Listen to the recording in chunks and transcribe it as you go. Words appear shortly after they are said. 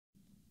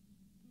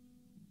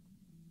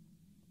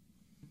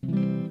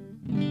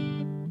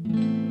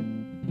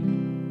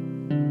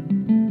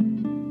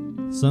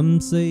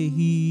Some say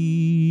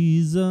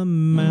he's a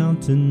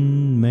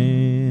mountain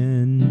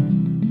man,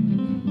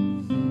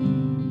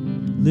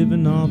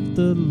 living off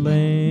the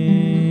land.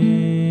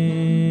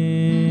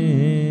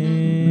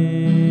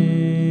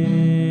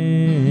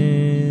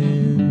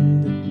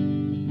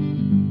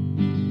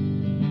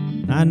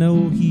 I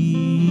know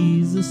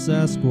he's a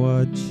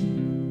Sasquatch,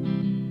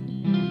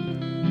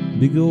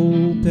 big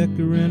old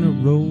pecker and a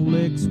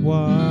Rolex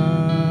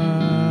watch.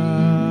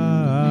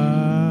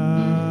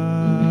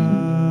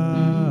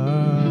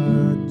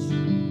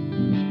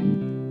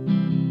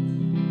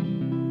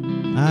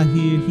 I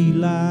hear he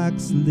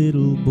likes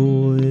little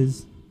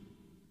boys.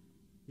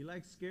 He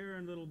likes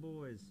scaring little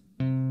boys.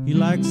 He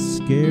likes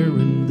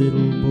scaring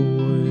little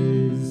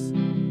boys.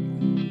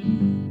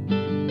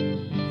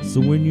 So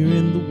when you're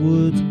in the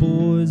woods,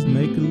 boys,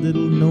 make a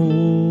little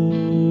noise.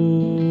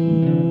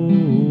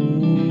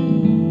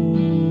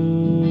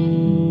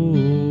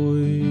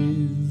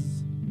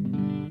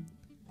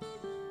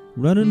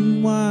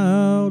 Running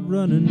wild,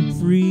 running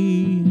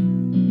free,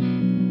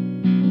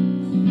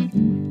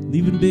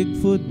 leaving big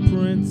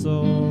footprints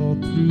all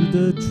through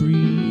the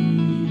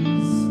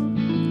trees.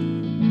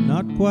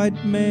 Not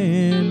quite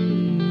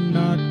man,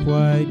 not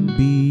quite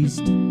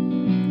beast.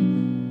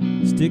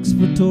 Sticks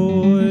for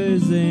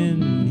toys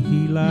and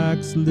he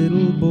likes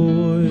little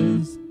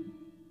boys.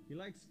 He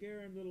likes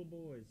scaring little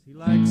boys. He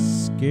likes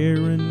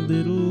scaring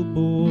little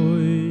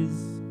boys.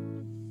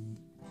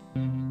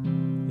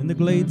 In the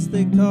glades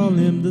they call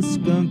him the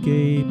skunk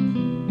ape,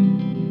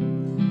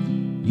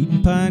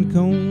 eating pine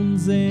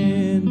cones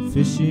and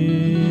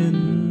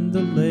fishing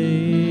the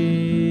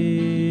lake.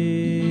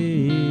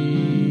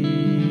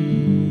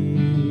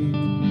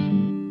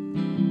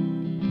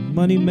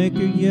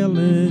 Moneymaker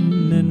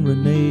yelling and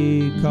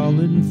Renae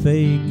calling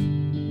fake.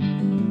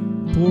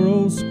 Poor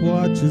old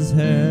Squatch has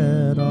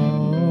had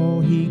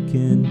all he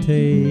can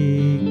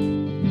take.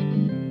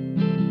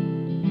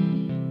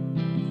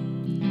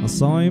 I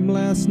saw him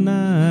last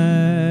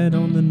night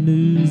on the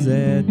news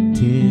at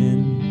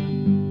 10.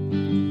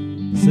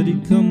 Said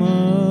he'd come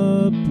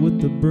up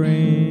with a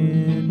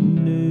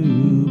brand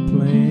new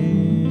plan.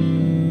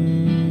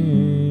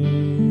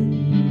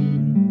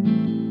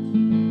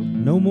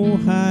 No more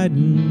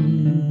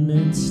hiding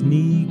and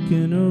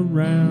sneaking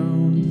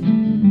around,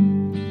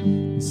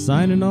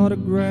 signing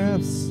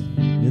autographs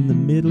in the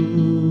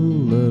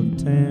middle of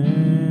town.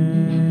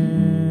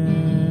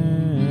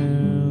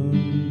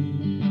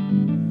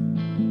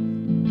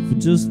 For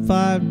just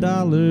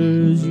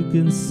 $5 you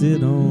can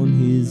sit on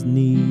his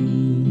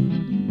knee.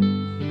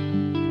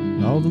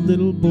 All the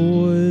little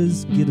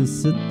boys get to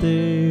sit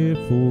there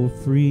for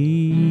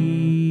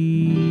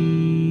free.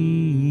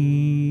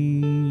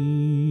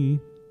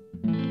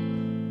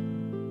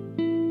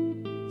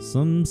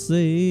 Some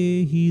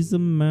say he's a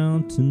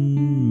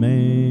mountain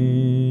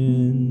man.